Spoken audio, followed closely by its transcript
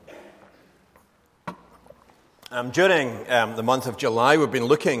During the month of July, we've been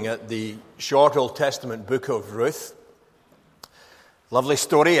looking at the short Old Testament book of Ruth. Lovely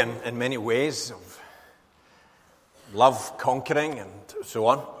story in many ways of love conquering and so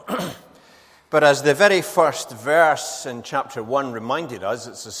on. But as the very first verse in chapter 1 reminded us,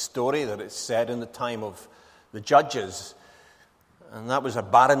 it's a story that is said in the time of the judges. And that was a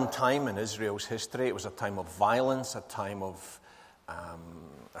barren time in Israel's history. It was a time of violence, a time of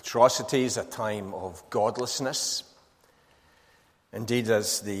atrocities, a time of godlessness. Indeed,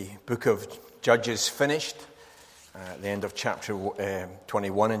 as the book of Judges finished, at the end of chapter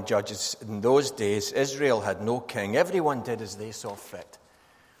 21 in Judges, in those days, Israel had no king. Everyone did as they saw fit.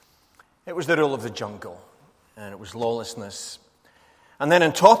 It was the rule of the jungle, and it was lawlessness. And then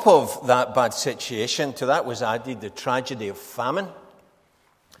on top of that bad situation, to that was added the tragedy of famine.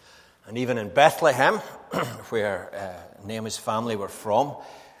 And even in Bethlehem, where Naomi's family were from,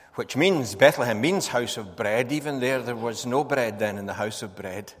 which means, Bethlehem means house of bread. Even there was no bread then in the house of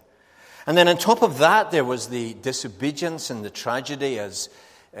bread. And then on top of that, there was the disobedience and the tragedy as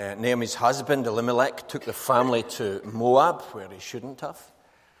Naomi's husband, Elimelech, took the family to Moab, where he shouldn't have.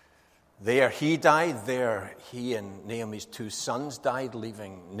 There he died. There he and Naomi's two sons died,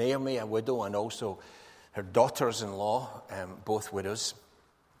 leaving Naomi a widow and also her daughters-in-law, both widows.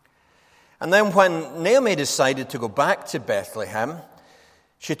 And then when Naomi decided to go back to Bethlehem,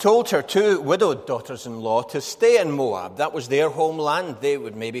 she told her two widowed daughters-in-law to stay in Moab. That was their homeland. They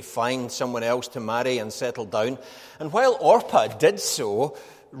would maybe find someone else to marry and settle down. And while Orpah did so,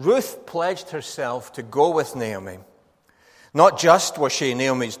 Ruth pledged herself to go with Naomi. Not just was she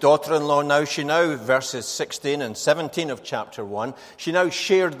Naomi's daughter-in-law now, verses 16 and 17 of chapter 1, she now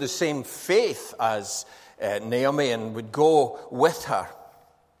shared the same faith as Naomi and would go with her.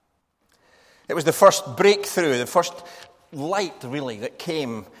 It was the first breakthrough, the first light, really, that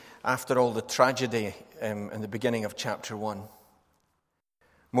came after all the tragedy in the beginning of chapter 1.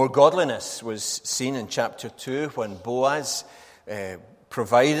 More godliness was seen in chapter 2 when Boaz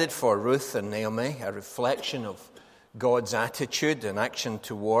provided for Ruth and Naomi, a reflection of God's attitude and action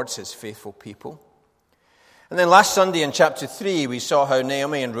towards his faithful people. And then last Sunday in chapter 3, we saw how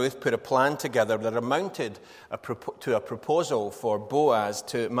Naomi and Ruth put a plan together that amounted to a proposal for Boaz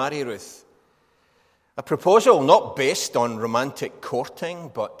to marry Ruth. A proposal not based on romantic courting,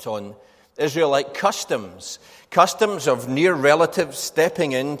 but on Israelite customs. Customs of near relatives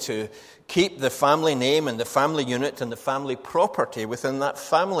stepping in to keep the family name and the family unit and the family property within that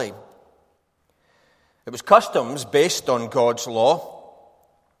family. It was customs based on God's law.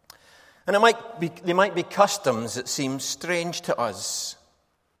 And they might be customs that seem strange to us.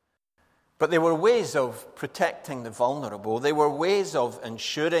 But they were ways of protecting the vulnerable. They were ways of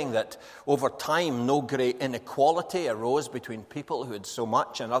ensuring that over time no great inequality arose between people who had so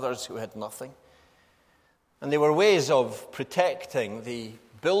much and others who had nothing. And they were ways of protecting the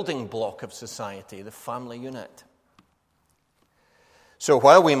building block of society, the family unit. So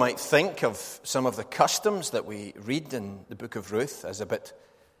while we might think of some of the customs that we read in the book of Ruth as a bit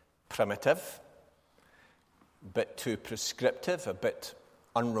primitive, a bit too prescriptive, a bit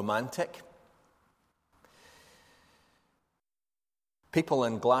unromantic, people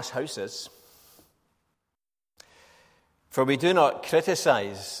in glass houses, for we do not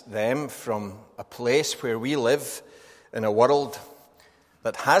criticize them from a place where we live in a world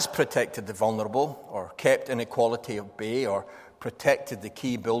that has protected the vulnerable or kept inequality at bay or protected the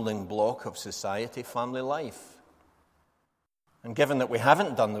key building block of society, family life. And given that we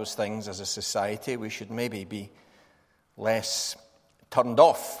haven't done those things as a society, we should maybe be less turned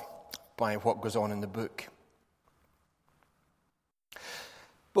off by what goes on in the book.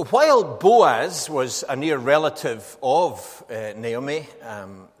 But while Boaz was a near relative of Naomi,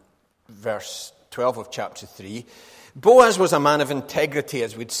 verse 12 of chapter 3, Boaz was a man of integrity,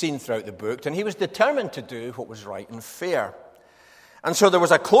 as we'd seen throughout the book, and he was determined to do what was right and fair. And so there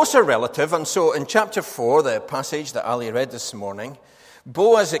was a closer relative, and so in chapter 4, the passage that Ali read this morning,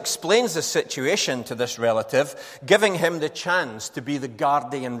 Boaz explains the situation to this relative, giving him the chance to be the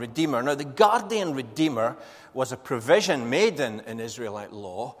guardian redeemer. Now, the guardian redeemer was a provision made in Israelite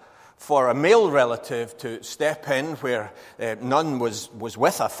law for a male relative to step in where none was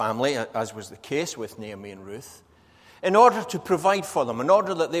with a family, as was the case with Naomi and Ruth, in order to provide for them, in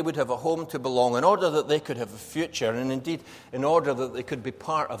order that they would have a home to belong, in order that they could have a future, and indeed in order that they could be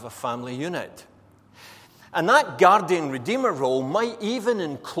part of a family unit. And that guardian redeemer role might even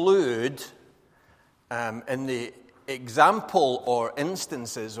include, in the example or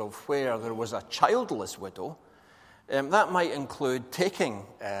instances of where there was a childless widow, that might include taking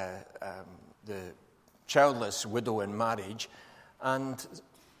the childless widow in marriage and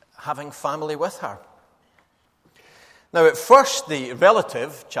having family with her. Now, at first, the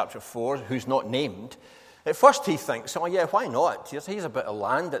relative, chapter 4, who's not named, at first he thinks, oh yeah, why not? Here's a bit of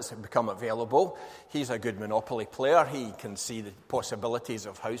land that's become available. He's a good Monopoly player. He can see the possibilities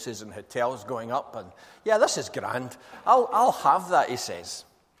of houses and hotels going up. And yeah, this is grand. I'll have that, he says.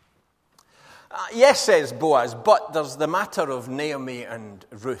 Yes, says Boaz, but there's the matter of Naomi and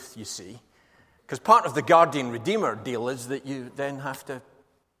Ruth, you see. Because part of the guardian-redeemer deal is that you then have to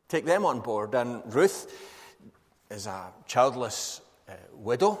take them on board. And Ruth is a childless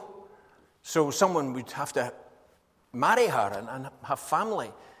widow. So someone would have to marry her and have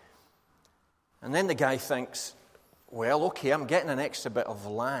family. And then the guy thinks, well, okay, I'm getting an extra bit of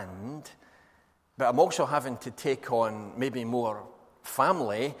land, but I'm also having to take on maybe more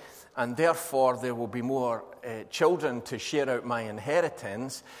family, and therefore there will be more children to share out my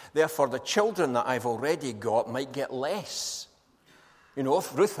inheritance. Therefore, the children that I've already got might get less. You know,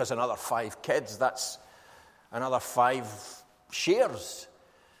 if Ruth has another 5 kids, that's another 5 shares.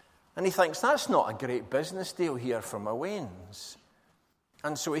 And he thinks, that's not a great business deal here for my wains.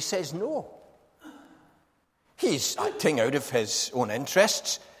 And so he says no. He's acting out of his own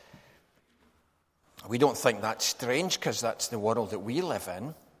interests. We don't think that's strange because that's the world that we live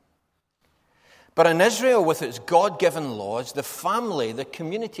in. But in Israel, with its God-given laws, the family, the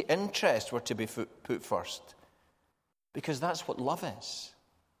community interests were to be put first. Because that's what love is.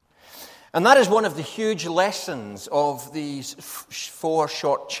 And that is one of the huge lessons of these 4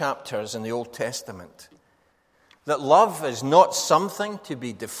 short chapters in the Old Testament. That love is not something to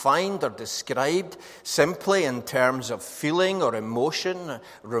be defined or described simply in terms of feeling or emotion,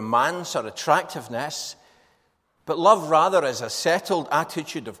 romance or attractiveness, but love rather is a settled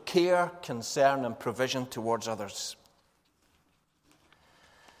attitude of care, concern and provision towards others.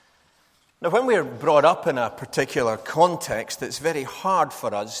 Now, when we're brought up in a particular context, it's very hard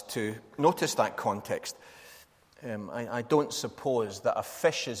for us to notice that context. I don't suppose that a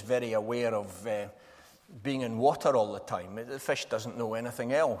fish is very aware of being in water all the time. The fish doesn't know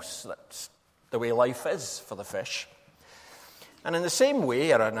anything else. That's the way life is for the fish. And in the same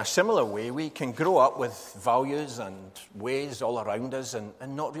way, or in a similar way, we can grow up with values and ways all around us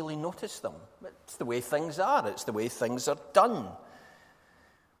and not really notice them. It's the way things are. It's the way things are done.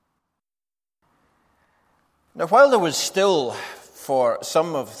 Now, while there was still, for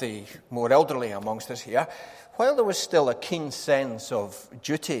some of the more elderly amongst us here, while there was still a keen sense of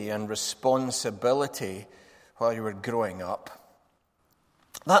duty and responsibility while you were growing up,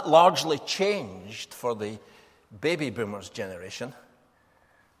 that largely changed for the baby boomers generation.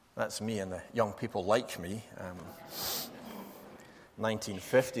 That's me and the young people like me.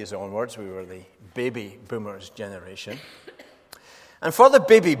 1950s onwards, we were the baby boomers generation. And for the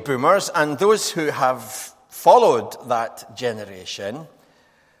baby boomers and those who have followed that generation,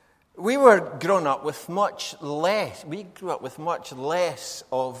 we were grown up with much less. We grew up with much less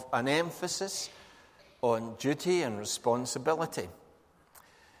of an emphasis on duty and responsibility.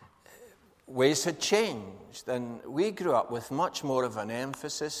 Ways had changed, and we grew up with much more of an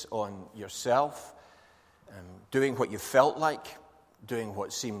emphasis on yourself, doing what you felt like, doing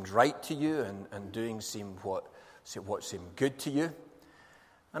what seemed right to you, and doing what seemed good to you.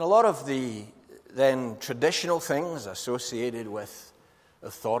 And a lot of the then traditional things associated with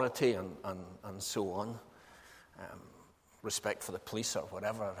authority and so on, respect for the police or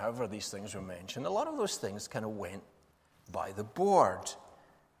whatever, however these things were mentioned, a lot of those things kind of went by the board.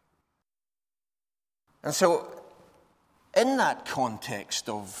 And so, in that context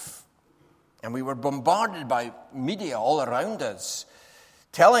and we were bombarded by media all around us,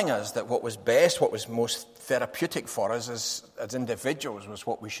 telling us that what was best, what was most therapeutic for us as individuals was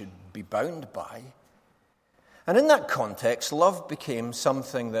what we should be bound by. And in that context, love became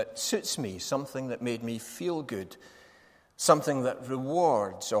something that suits me, something that made me feel good, something that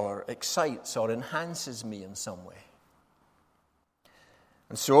rewards or excites or enhances me in some way.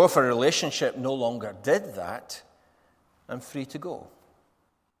 And so if a relationship no longer did that, I'm free to go.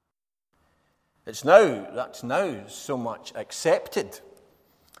 That's now so much accepted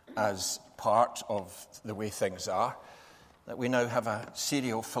as part of the way things are that we now have a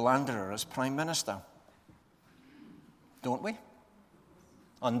serial philanderer as Prime Minister. Don't we?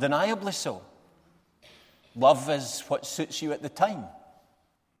 Undeniably so. Love is what suits you at the time.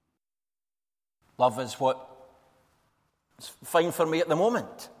 Love is what's fine for me at the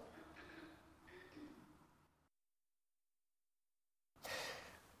moment.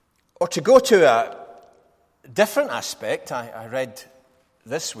 Or to go to a different aspect, I read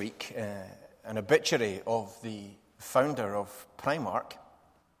this week an obituary of the founder of Primark.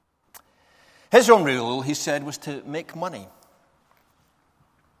 His own rule, he said, was to make money.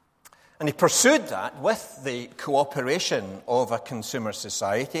 And he pursued that with the cooperation of a consumer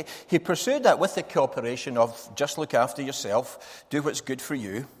society. He pursued that with the cooperation of just look after yourself, do what's good for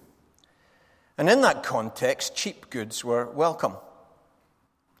you. And in that context, cheap goods were welcome.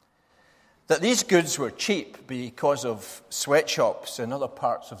 That these goods were cheap because of sweatshops in other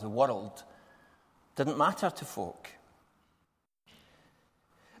parts of the world didn't matter to folk.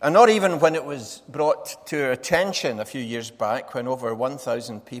 And not even when it was brought to our attention a few years back when over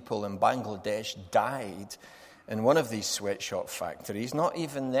 1,000 people in Bangladesh died in one of these sweatshop factories, not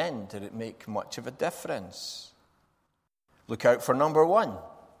even then did it make much of a difference. Look out for number one.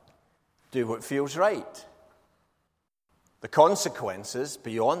 Do what feels right. The consequences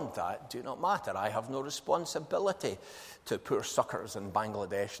beyond that do not matter. I have no responsibility to poor suckers in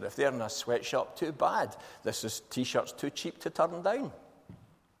Bangladesh. And if they're in a sweatshop, too bad. This is T-shirts too cheap to turn down.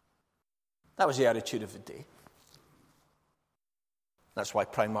 That was the attitude of the day. That's why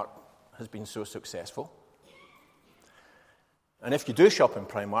Primark has been so successful. And if you do shop in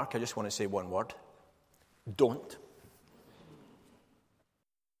Primark, I just want to say one word. Don't.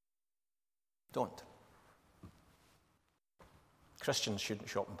 Don't. Christians shouldn't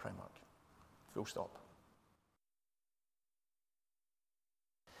shop in Primark. Full stop.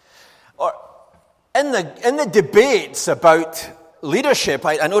 Or in the debates about leadership,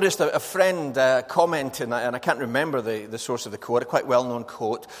 I noticed a friend commenting, and I can't remember the source of the quote, a quite well-known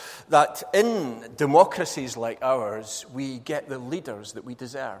quote, that in democracies like ours, we get the leaders that we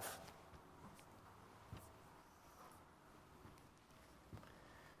deserve.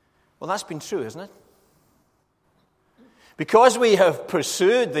 Well, that's been true, isn't it? Because we have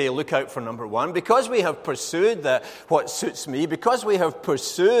pursued the look out for number one, because we have pursued what suits me, because we have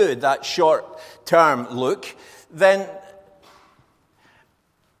pursued that short-term look, then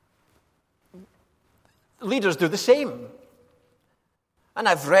leaders do the same. And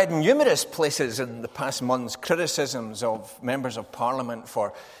I've read numerous places in the past months criticisms of members of Parliament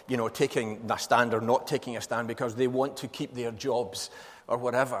for, taking a stand or not taking a stand because they want to keep their jobs or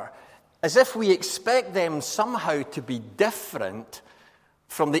whatever. As if we expect them somehow to be different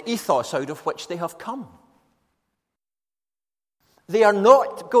from the ethos out of which they have come. They are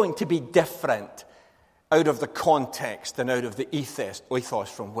not going to be different out of the context and out of the ethos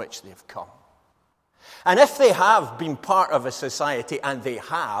from which they've come. And if they have been part of a society, and they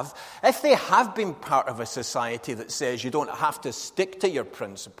have, if they have been part of a society that says you don't have to stick to your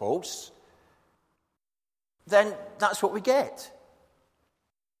principles, then that's what we get.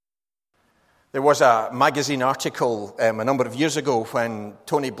 There was a magazine article a number of years ago when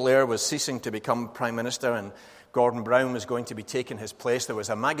Tony Blair was ceasing to become Prime Minister and Gordon Brown was going to be taking his place. There was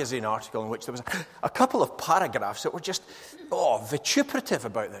a magazine article in which there was a couple of paragraphs that were just, vituperative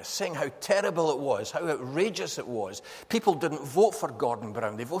about this, saying how terrible it was, how outrageous it was. People didn't vote for Gordon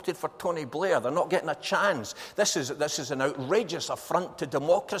Brown. They voted for Tony Blair. They're not getting a chance. This is an outrageous affront to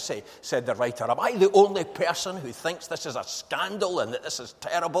democracy, said the writer. Am I the only person who thinks this is a scandal and that this is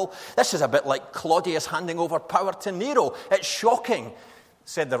terrible? This is a bit like Claudius handing over power to Nero. It's shocking,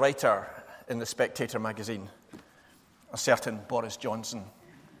 said the writer in the Spectator magazine. A certain Boris Johnson.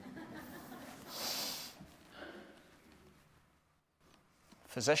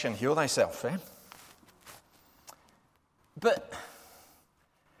 Physician, heal thyself, eh? But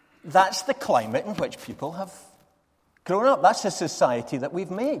that's the climate in which people have grown up. That's the society that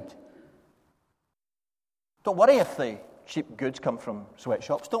we've made. Don't worry if the cheap goods come from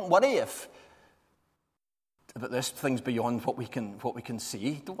sweatshops. Don't worry about this things beyond what we can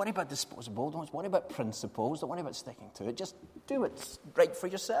see. Don't worry about disposable. Don't worry about principles. Don't worry about sticking to it. Just do what's right for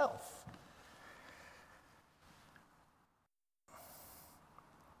yourself.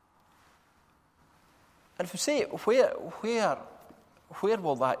 And if we say, where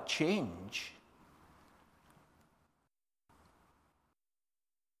will that change?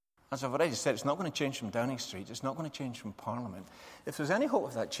 As I've already said, it's not going to change from Downing Street. It's not going to change from Parliament. If there's any hope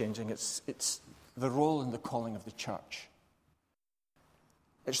of that changing, it's the role and the calling of the church.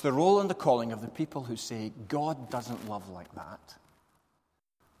 It's the role and the calling of the people who say, God doesn't love like that.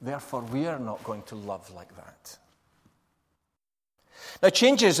 Therefore, we are not going to love like that. Now,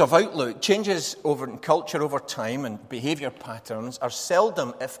 changes of outlook, changes in culture over time and behavior patterns are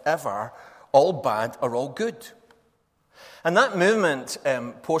seldom, if ever, all bad or all good. And that movement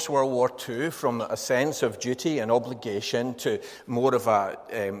post-World War II, from a sense of duty and obligation to more of a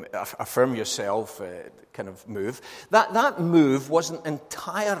affirm yourself kind of move, that move wasn't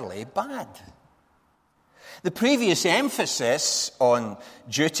entirely bad. The previous emphasis on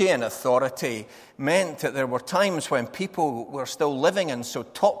duty and authority meant that there were times when people were still living in so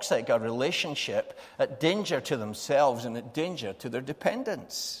toxic a relationship at danger to themselves and at danger to their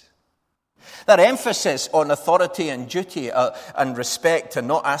dependents. That emphasis on authority and duty and respect and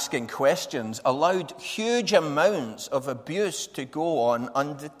not asking questions allowed huge amounts of abuse to go on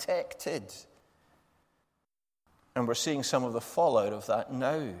undetected. And we're seeing some of the fallout of that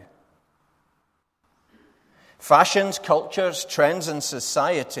now. Fashions, cultures, trends in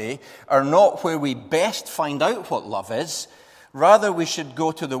society are not where we best find out what love is. Rather, we should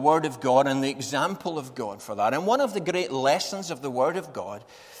go to the Word of God and the example of God for that. And one of the great lessons of the Word of God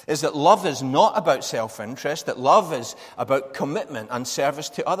is that love is not about self-interest, that love is about commitment and service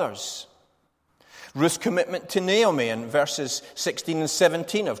to others. Ruth's commitment to Naomi in verses 16 and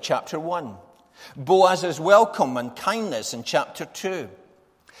 17 of chapter 1. Boaz's welcome and kindness in chapter 2.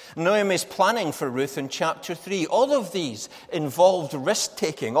 Naomi's planning for Ruth in chapter 3. All of these involved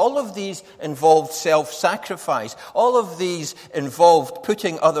risk-taking. All of these involved self-sacrifice. All of these involved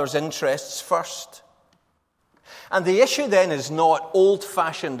putting others' interests first. And the issue then is not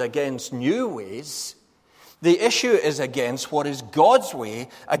old-fashioned against new ways. The issue is against what is God's way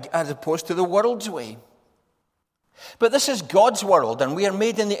as opposed to the world's way. But this is God's world, and we are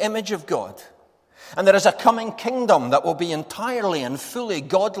made in the image of God. And there is a coming kingdom that will be entirely and fully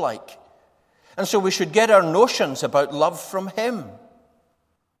godlike. And so we should get our notions about love from Him.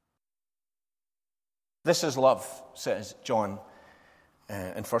 This is love, says John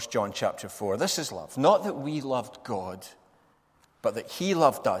in 1 John chapter 4. This is love. Not that we loved God, but that He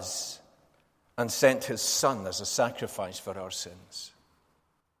loved us and sent His Son as a sacrifice for our sins.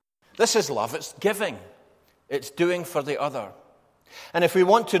 This is love. It's giving. It's doing for the other. And if we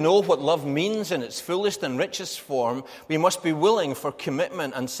want to know what love means in its fullest and richest form, we must be willing for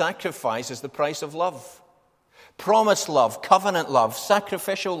commitment and sacrifice as the price of love. Promised love, covenant love,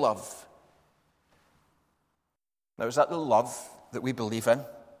 sacrificial love. Now, is that the love that we believe in?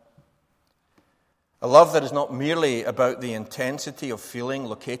 A love that is not merely about the intensity of feeling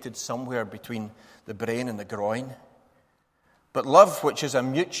located somewhere between the brain and the groin, but love which is a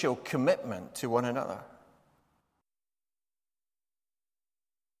mutual commitment to one another.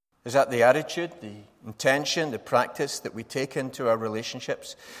 Is that the attitude, the intention, the practice that we take into our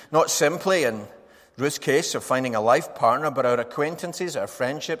relationships? Not simply, in Ruth's case, of finding a life partner, but our acquaintances, our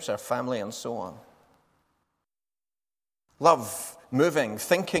friendships, our family, and so on. Love, moving,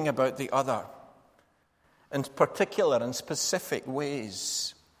 thinking about the other, in particular and specific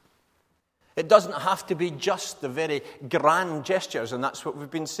ways. It doesn't have to be just the very grand gestures, and that's what we've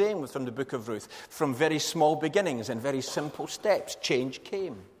been saying from the book of Ruth. From very small beginnings and very simple steps, change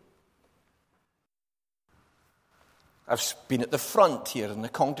came. I've been at the front here in the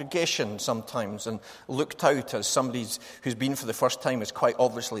congregation sometimes and looked out as somebody who's been for the first time is quite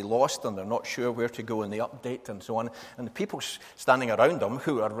obviously lost and they're not sure where to go in the update and so on. And the people standing around them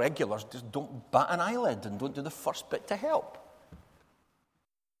who are regulars just don't bat an eyelid and don't do the first bit to help.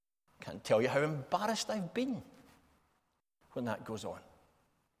 Can't tell you how embarrassed I've been when that goes on.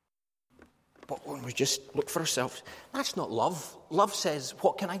 But when we just look for ourselves, that's not love. Love says,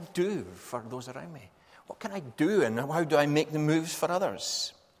 what can I do for those around me? What can I do and how do I make the moves for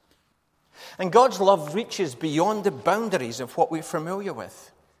others? And God's love reaches beyond the boundaries of what we're familiar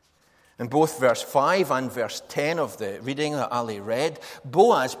with. In both verse 5 and verse 10 of the reading that Ali read,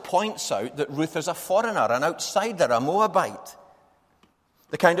 Boaz points out that Ruth is a foreigner, an outsider, a Moabite.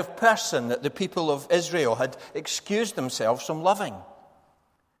 The kind of person that the people of Israel had excused themselves from loving.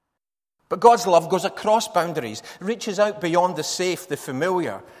 But God's love goes across boundaries, reaches out beyond the safe, the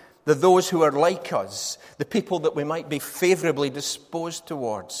familiar, those who are like us, the people that we might be favorably disposed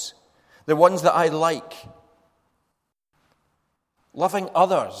towards, the ones that I like. Loving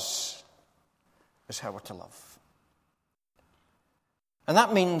others is how we're to love. And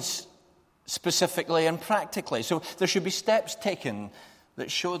that means specifically and practically. So there should be steps taken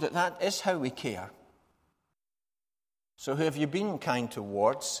that show that that is how we care. So who have you been kind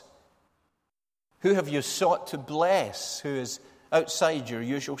towards? Who have you sought to bless? Who is outside your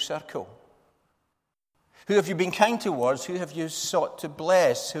usual circle? Who have you been kind towards? Who have you sought to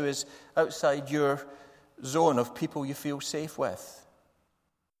bless? Who is outside your zone of people you feel safe with?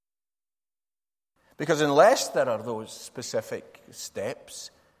 Because unless there are those specific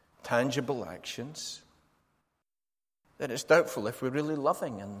steps, tangible actions, then it's doubtful if we're really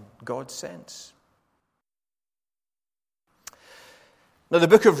loving in God's sense. Now, the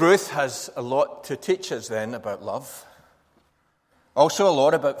book of Ruth has a lot to teach us then about love. Also a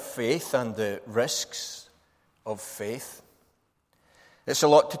lot about faith and the risks of faith. It's a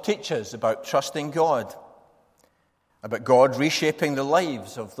lot to teach us about trusting God, about God reshaping the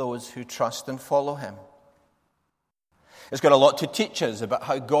lives of those who trust and follow Him. It's got a lot to teach us about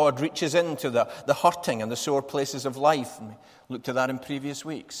how God reaches into the hurting and the sore places of life. And we looked at that in previous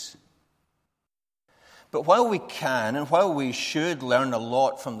weeks. But while we can and while we should learn a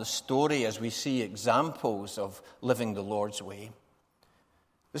lot from the story as we see examples of living the Lord's way,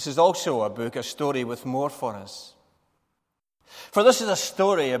 this is also a story with more for us. For this is a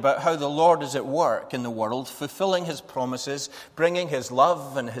story about how the Lord is at work in the world, fulfilling his promises, bringing his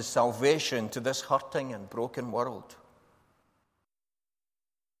love and his salvation to this hurting and broken world.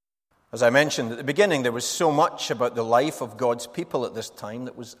 As I mentioned at the beginning, there was so much about the life of God's people at this time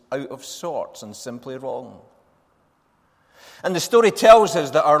that was out of sorts and simply wrong. And the story tells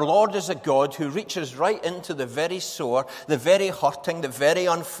us that our Lord is a God who reaches right into the very sore, the very hurting, the very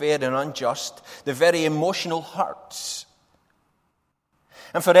unfair and unjust, the very emotional hurts.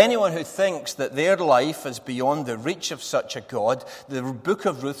 And for anyone who thinks that their life is beyond the reach of such a God, the book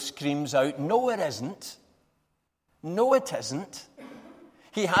of Ruth screams out, no, it isn't. No, it isn't.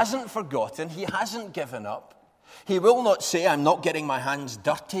 He hasn't forgotten. He hasn't given up. He will not say, I'm not getting my hands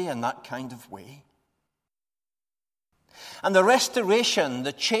dirty in that kind of way. And the restoration,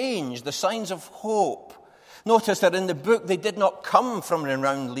 the change, the signs of hope. Notice that in the book, they did not come from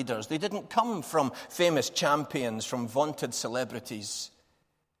renowned leaders. They didn't come from famous champions, from vaunted celebrities.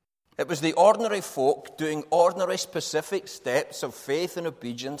 It was the ordinary folk doing ordinary specific steps of faith and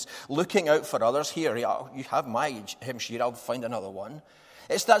obedience, looking out for others. Here, you have my hymn, I'll find another one.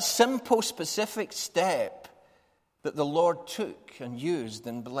 It's that simple, specific step that the Lord took and used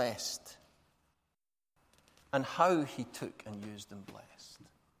and blessed. And how he took and used and blessed.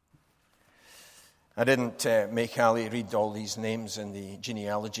 I didn't make Ali read all these names in the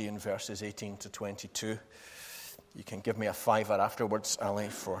genealogy in verses 18 to 22. You can give me a $5 afterwards, Ali,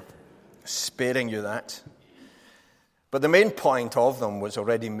 for sparing you that. But the main point of them was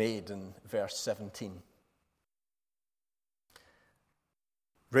already made in verse 17.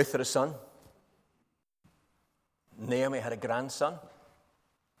 Ruth had a son. Naomi had a grandson.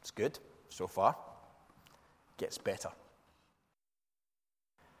 It's good so far. Gets better.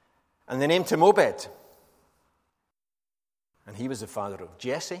 And they named him Obed. And he was the father of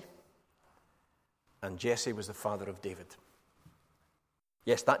Jesse. And Jesse was the father of David.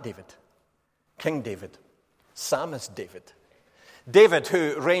 Yes, that David. King David. Psalmist David. David,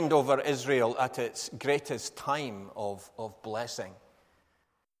 who reigned over Israel at its greatest time of blessing.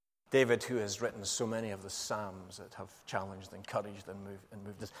 David, who has written so many of the Psalms that have challenged, encouraged, and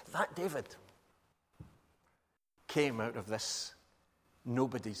moved us. That David came out of this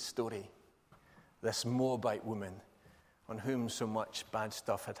nobody's story, this Moabite woman on whom so much bad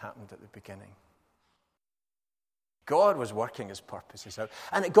stuff had happened at the beginning. God was working his purposes out.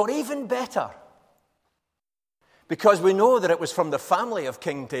 And it got even better because we know that it was from the family of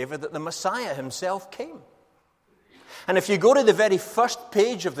King David that the Messiah himself came. And if you go to the very first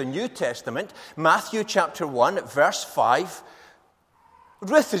page of the New Testament, Matthew chapter 1, at verse 5,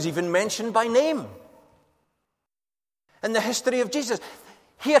 Ruth is even mentioned by name. In the history of Jesus,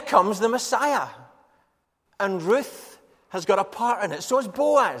 here comes the Messiah. And Ruth has got a part in it. So is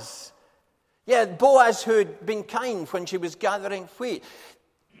Boaz. Yeah, Boaz who had been kind when she was gathering wheat.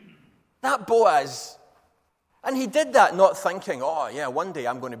 That Boaz. And he did that not thinking, oh yeah, one day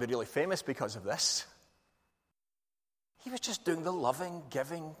I'm going to be really famous because of this. He was just doing the loving,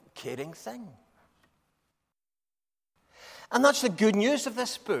 giving, caring thing. And that's the good news of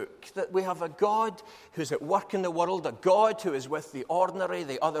this book, that we have a God who's at work in the world, a God who is with the ordinary,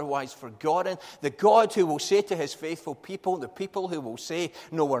 the otherwise forgotten, the God who will say to his faithful people, the people who will say,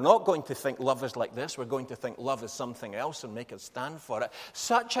 no, we're not going to think love is like this, we're going to think love is something else and make a stand for it.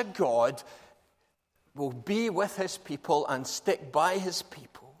 Such a God will be with his people and stick by his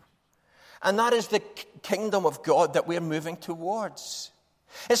people. And that is the kingdom of God that we're moving towards.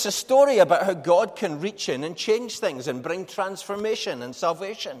 It's a story about how God can reach in and change things and bring transformation and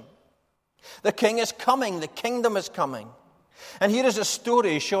salvation. The king is coming. The kingdom is coming. And here is a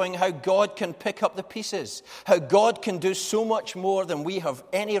story showing how God can pick up the pieces, how God can do so much more than we have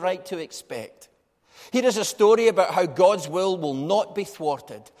any right to expect. Here is a story about how God's will not be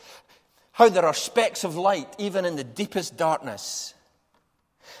thwarted, how there are specks of light even in the deepest darkness.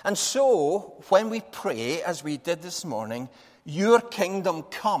 And so, when we pray, as we did this morning, your kingdom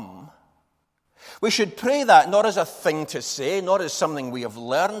come, we should pray that not as a thing to say, not as something we have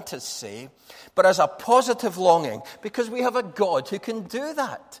learned to say, but as a positive longing, because we have a God who can do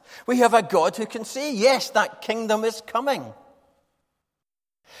that. We have a God who can say, yes, that kingdom is coming.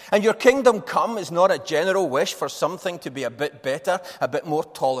 And your kingdom come is not a general wish for something to be a bit better, a bit more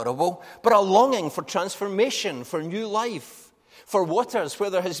tolerable, but a longing for transformation, for new life. For waters where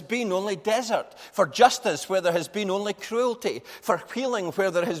there has been only desert, for justice where there has been only cruelty, for healing where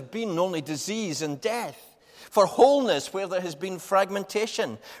there has been only disease and death, for wholeness where there has been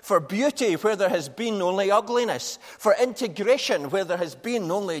fragmentation, for beauty where there has been only ugliness, for integration where there has been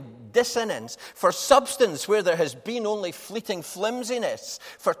only dissonance, for substance where there has been only fleeting flimsiness,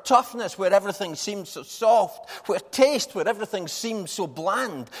 for toughness where everything seems so soft, for taste where everything seems so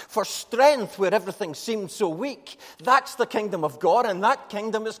bland, for strength where everything seems so weak. That's the kingdom of God, and that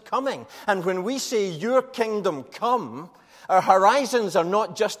kingdom is coming. And when we say, your kingdom come, our horizons are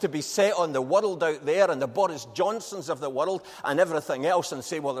not just to be set on the world out there and the Boris Johnsons of the world and everything else and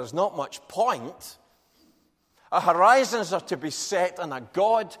say, well, there's not much point. Our horizons are to be set on a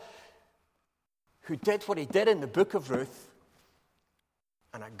God who did what he did in the book of Ruth,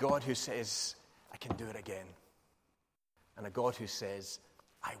 and a God who says, I can do it again. And a God who says,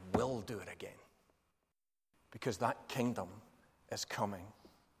 I will do it again. Because that kingdom is coming.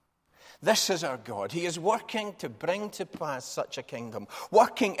 This is our God. He is working to bring to pass such a kingdom,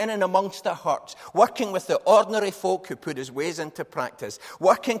 working in and amongst our hearts, working with the ordinary folk who put his ways into practice,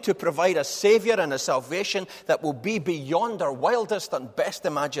 working to provide a Savior and a salvation that will be beyond our wildest and best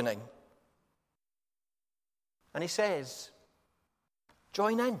imagining. And he says,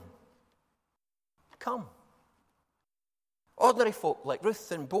 join in. Come. Ordinary folk like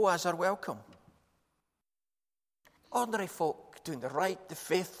Ruth and Boaz are welcome. Ordinary folk doing the right, the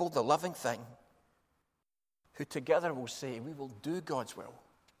faithful, the loving thing, who together will say, we will do God's will,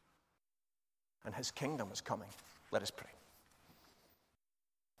 and his kingdom is coming. Let us pray.